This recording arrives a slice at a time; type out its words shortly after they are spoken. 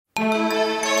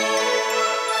The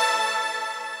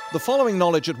following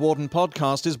Knowledge at Wharton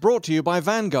podcast is brought to you by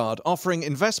Vanguard, offering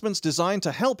investments designed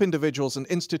to help individuals and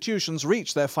institutions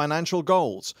reach their financial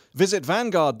goals. Visit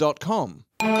Vanguard.com.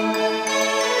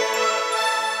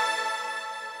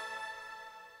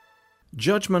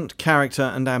 Judgment, Character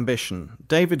and Ambition.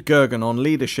 David Gergen on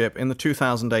leadership in the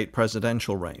 2008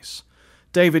 presidential race.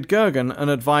 David Gergen, an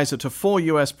advisor to 4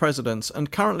 U.S. presidents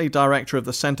and currently director of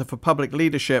the Center for Public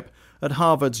Leadership at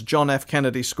Harvard's John F.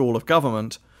 Kennedy School of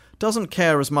Government, doesn't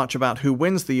care as much about who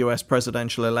wins the U.S.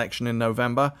 presidential election in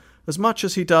November as much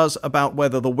as he does about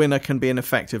whether the winner can be an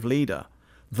effective leader.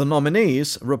 The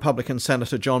nominees, Republican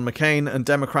Senator John McCain and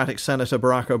Democratic Senator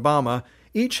Barack Obama,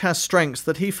 each has strengths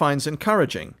that he finds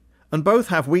encouraging, and both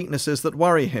have weaknesses that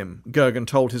worry him, Gergen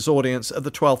told his audience at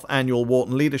the 12th Annual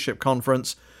Wharton Leadership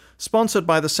Conference, sponsored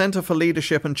by the Center for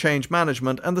Leadership and Change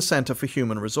Management and the Center for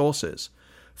Human Resources.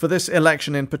 For this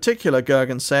election in particular,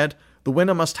 Gergen said, the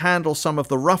winner must handle some of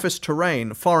the roughest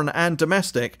terrain, foreign and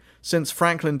domestic, since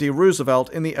Franklin D.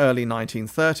 Roosevelt in the early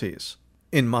 1930s.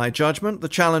 In my judgment, the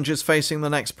challenges facing the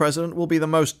next president will be the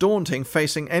most daunting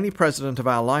facing any president of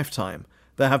our lifetime.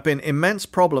 There have been immense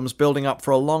problems building up for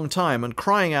a long time and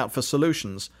crying out for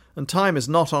solutions, and time is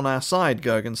not on our side,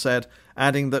 Gergen said,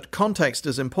 adding that context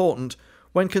is important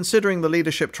when considering the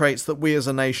leadership traits that we as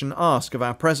a nation ask of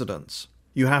our presidents.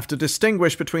 You have to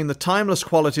distinguish between the timeless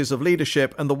qualities of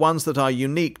leadership and the ones that are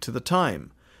unique to the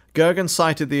time. Gergen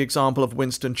cited the example of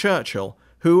Winston Churchill,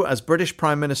 who, as British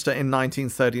Prime Minister in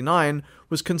 1939,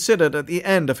 was considered at the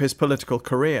end of his political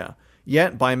career.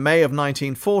 Yet, by May of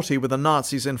 1940, with the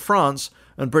Nazis in France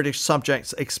and British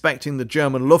subjects expecting the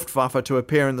German Luftwaffe to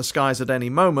appear in the skies at any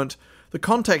moment, the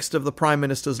context of the Prime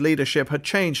Minister's leadership had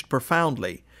changed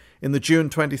profoundly. In the June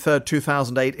 23,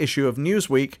 2008 issue of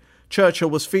Newsweek, Churchill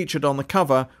was featured on the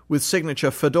cover with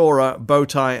signature fedora, bow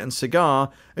tie and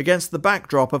cigar against the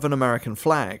backdrop of an American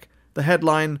flag. The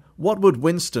headline, "What Would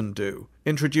Winston Do?"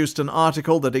 introduced an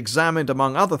article that examined,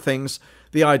 among other things,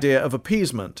 the idea of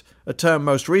appeasement, a term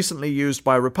most recently used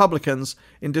by Republicans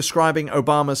in describing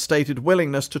Obama's stated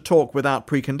willingness to talk without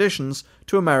preconditions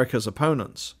to America's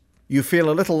opponents. You feel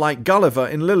a little like Gulliver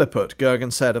in Lilliput,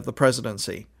 Gergen said of the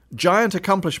presidency. Giant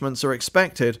accomplishments are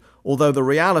expected, although the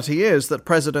reality is that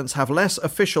presidents have less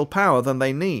official power than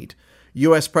they need.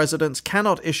 US presidents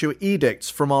cannot issue edicts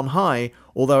from on high,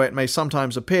 although it may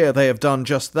sometimes appear they have done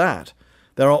just that.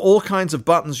 There are all kinds of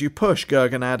buttons you push,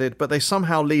 Gergen added, but they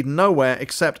somehow lead nowhere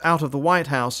except out of the White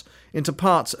House into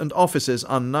parts and offices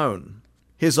unknown.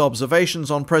 His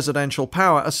observations on presidential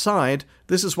power aside,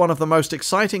 this is one of the most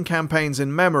exciting campaigns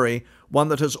in memory, one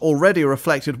that has already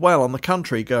reflected well on the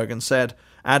country, Gergen said,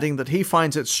 adding that he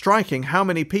finds it striking how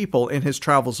many people in his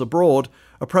travels abroad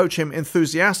approach him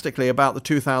enthusiastically about the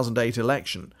 2008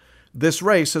 election. This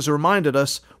race has reminded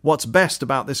us what's best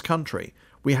about this country.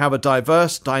 We have a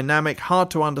diverse, dynamic,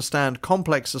 hard-to-understand,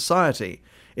 complex society.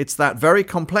 It's that very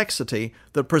complexity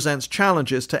that presents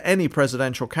challenges to any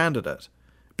presidential candidate.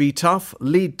 Be tough,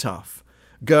 lead tough.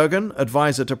 Gergen,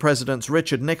 advisor to Presidents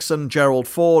Richard Nixon, Gerald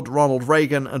Ford, Ronald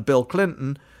Reagan, and Bill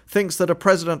Clinton, thinks that a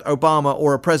President Obama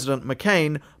or a President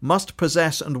McCain must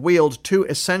possess and wield 2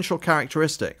 essential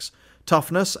characteristics: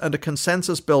 toughness and a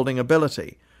consensus-building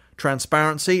ability.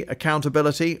 Transparency,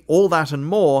 accountability, all that and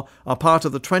more are part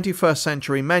of the 21st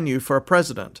century menu for a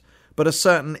president, but a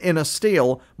certain inner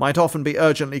steel might often be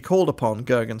urgently called upon,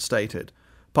 Gergen stated.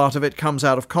 Part of it comes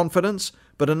out of confidence,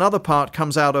 but another part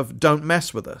comes out of don't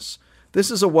mess with us. This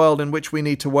is a world in which we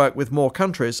need to work with more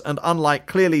countries, and unlike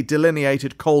clearly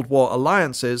delineated Cold War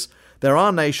alliances, there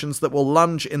are nations that will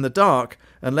lunge in the dark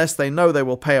unless they know they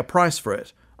will pay a price for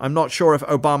it. I'm not sure if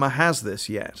Obama has this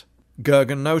yet.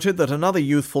 Gergen noted that another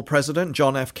youthful president,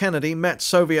 John F. Kennedy, met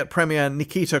Soviet Premier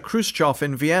Nikita Khrushchev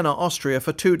in Vienna, Austria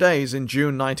for 2 days in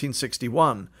June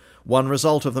 1961. One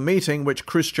result of the meeting, which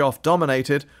Khrushchev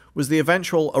dominated, was the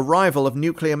eventual arrival of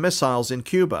nuclear missiles in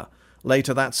Cuba.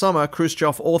 Later that summer,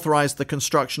 Khrushchev authorized the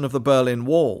construction of the Berlin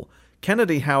Wall.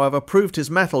 Kennedy, however, proved his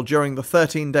mettle during the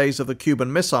 13 days of the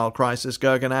Cuban Missile Crisis,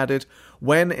 Gergen added,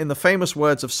 when, in the famous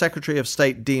words of Secretary of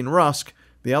State Dean Rusk,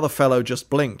 the other fellow just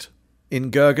blinked.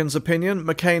 In Gergen's opinion,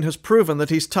 McCain has proven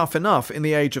that he's tough enough in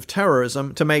the age of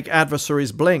terrorism to make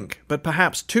adversaries blink, but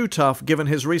perhaps too tough given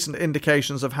his recent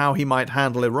indications of how he might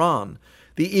handle Iran.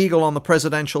 The eagle on the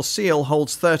presidential seal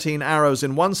holds 13 arrows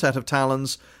in one set of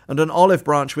talons and an olive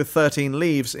branch with 13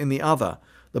 leaves in the other.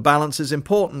 The balance is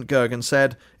important, Gergen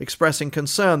said, expressing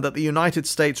concern that the United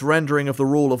States' rendering of the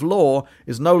rule of law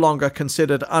is no longer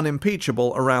considered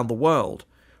unimpeachable around the world.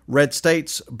 Red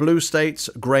states, blue states,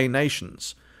 grey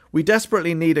nations. We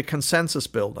desperately need a consensus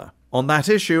builder. On that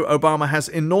issue, Obama has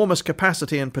enormous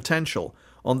capacity and potential.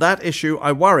 On that issue,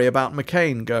 I worry about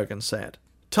McCain, Gergen said.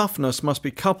 Toughness must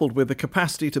be coupled with the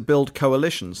capacity to build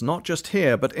coalitions, not just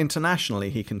here, but internationally,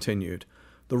 he continued.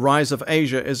 The rise of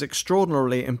Asia is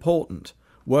extraordinarily important.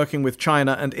 Working with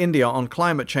China and India on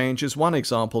climate change is one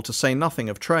example, to say nothing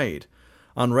of trade.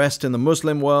 Unrest in the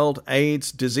Muslim world,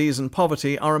 AIDS, disease and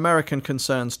poverty are American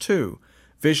concerns too.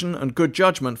 Vision and good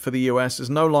judgment for the US is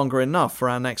no longer enough for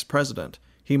our next president.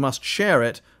 He must share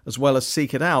it as well as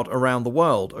seek it out around the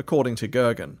world, according to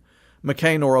Gergen.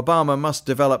 McCain or Obama must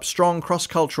develop strong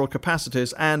cross-cultural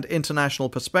capacities and international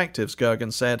perspectives,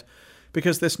 Gergen said,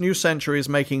 because this new century is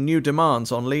making new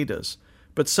demands on leaders.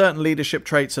 But certain leadership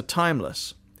traits are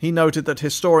timeless. He noted that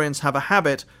historians have a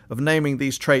habit of naming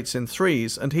these traits in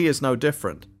threes, and he is no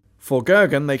different. For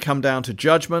Gergen, they come down to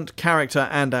judgment, character,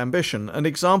 and ambition, and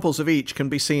examples of each can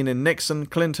be seen in Nixon,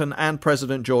 Clinton, and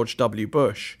President George W.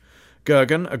 Bush.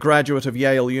 Gergen, a graduate of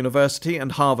Yale University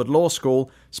and Harvard Law School,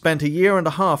 spent a year and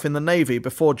a half in the Navy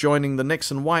before joining the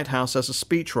Nixon White House as a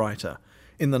speechwriter.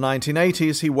 In the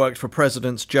 1980s, he worked for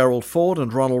Presidents Gerald Ford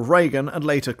and Ronald Reagan and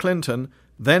later Clinton,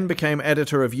 then became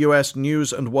editor of U.S.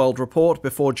 News and World Report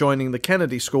before joining the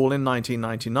Kennedy School in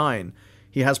 1999.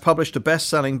 He has published a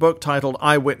best-selling book titled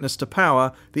Eyewitness to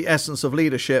Power, The Essence of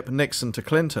Leadership, Nixon to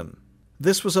Clinton.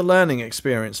 This was a learning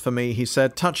experience for me, he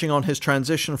said, touching on his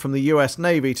transition from the U.S.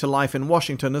 Navy to life in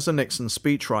Washington as a Nixon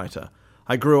speechwriter.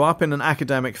 I grew up in an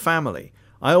academic family.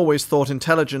 I always thought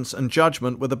intelligence and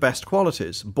judgment were the best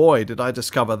qualities. Boy, did I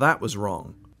discover that was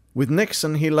wrong. With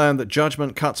Nixon, he learned that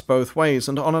judgment cuts both ways,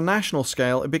 and on a national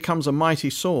scale, it becomes a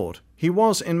mighty sword. He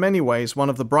was, in many ways, one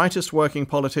of the brightest working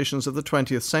politicians of the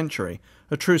 20th century,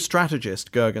 a true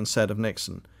strategist, Gergen said of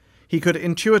Nixon. He could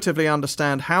intuitively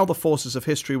understand how the forces of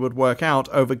history would work out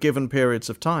over given periods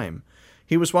of time.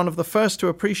 He was one of the first to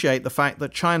appreciate the fact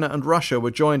that China and Russia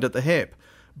were joined at the hip,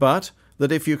 but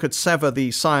that if you could sever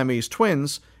the Siamese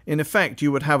twins, in effect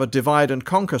you would have a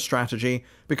divide-and-conquer strategy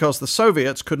because the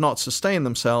Soviets could not sustain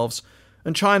themselves,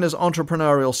 and China's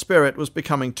entrepreneurial spirit was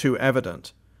becoming too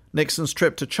evident. Nixon's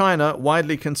trip to China,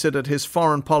 widely considered his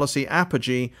foreign policy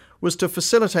apogee, was to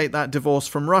facilitate that divorce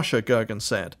from Russia, Gergen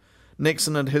said.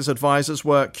 Nixon and his advisors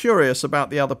were curious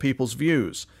about the other people's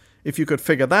views. If you could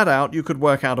figure that out, you could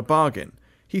work out a bargain.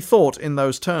 He thought in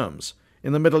those terms.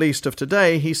 In the Middle East of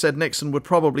today, he said Nixon would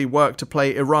probably work to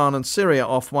play Iran and Syria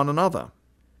off one another.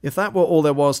 If that were all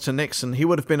there was to Nixon, he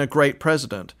would have been a great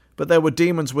president, but there were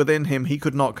demons within him he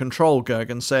could not control,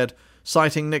 Gergen said,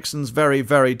 citing Nixon's very,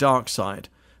 very dark side.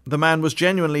 The man was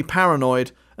genuinely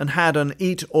paranoid and had an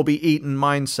eat-or-be-eaten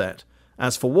mindset.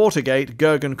 As for Watergate,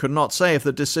 Gergen could not say if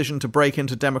the decision to break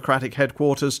into Democratic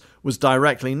headquarters was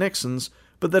directly Nixon's,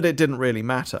 but that it didn't really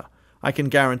matter. I can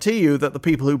guarantee you that the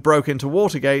people who broke into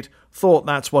Watergate thought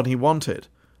that's what he wanted.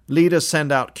 Leaders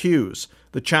send out cues.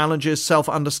 The challenge is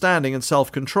self-understanding and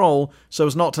self-control so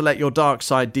as not to let your dark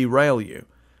side derail you.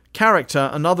 Character,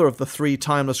 another of the three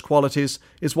timeless qualities,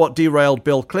 is what derailed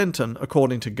Bill Clinton,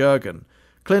 according to Gergen.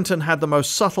 Clinton had the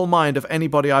most subtle mind of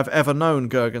anybody I've ever known,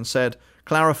 Gergen said,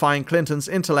 clarifying Clinton's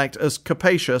intellect as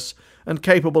capacious and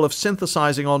capable of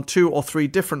synthesizing on 2 or 3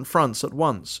 different fronts at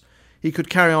once. He could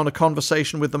carry on a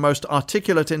conversation with the most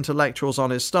articulate intellectuals on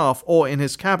his staff or in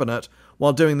his cabinet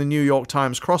while doing the New York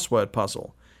Times crossword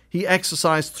puzzle. He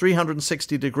exercised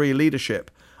 360-degree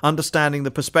leadership, understanding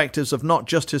the perspectives of not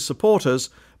just his supporters,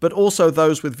 but also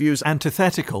those with views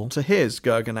antithetical to his,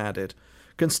 Gergen added.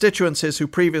 Constituencies who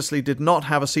previously did not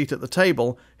have a seat at the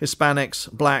table,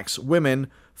 Hispanics, blacks, women,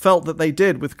 felt that they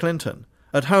did with Clinton.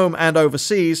 At home and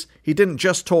overseas, he didn't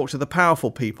just talk to the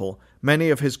powerful people. Many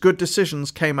of his good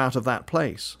decisions came out of that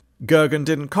place. Gergen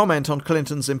didn't comment on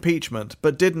Clinton's impeachment,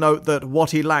 but did note that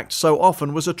what he lacked so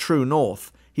often was a true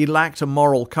north. He lacked a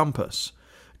moral compass.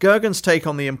 Gergen's take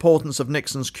on the importance of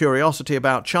Nixon's curiosity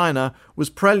about China was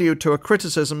prelude to a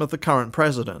criticism of the current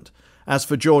president. As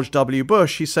for George W.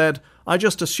 Bush, he said, "I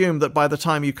just assumed that by the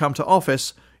time you come to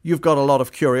office, you've got a lot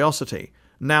of curiosity.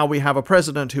 Now we have a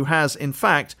president who has, in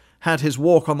fact, had his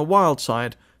walk on the wild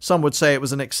side. Some would say it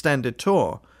was an extended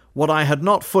tour. What I had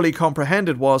not fully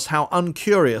comprehended was how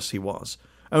uncurious he was.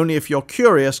 Only if you're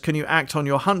curious can you act on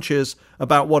your hunches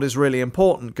about what is really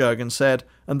important," Gergen said,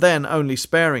 and then only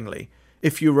sparingly.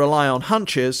 If you rely on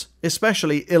hunches,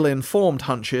 especially ill-informed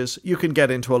hunches, you can get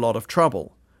into a lot of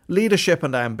trouble. Leadership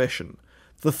and ambition.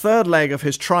 The third leg of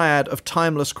his triad of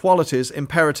timeless qualities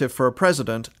imperative for a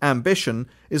president, ambition,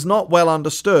 is not well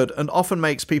understood and often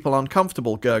makes people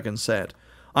uncomfortable, Gergen said.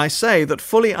 I say that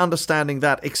fully understanding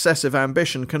that excessive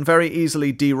ambition can very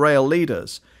easily derail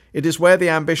leaders. It is where the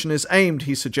ambition is aimed,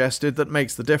 he suggested, that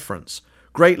makes the difference.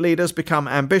 Great leaders become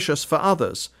ambitious for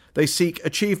others. They seek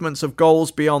achievements of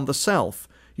goals beyond the self.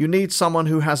 You need someone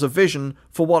who has a vision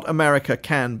for what America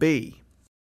can be.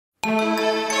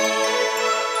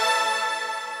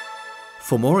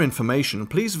 For more information,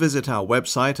 please visit our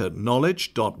website at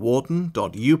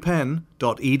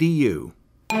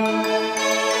knowledge.wharton.upenn.edu.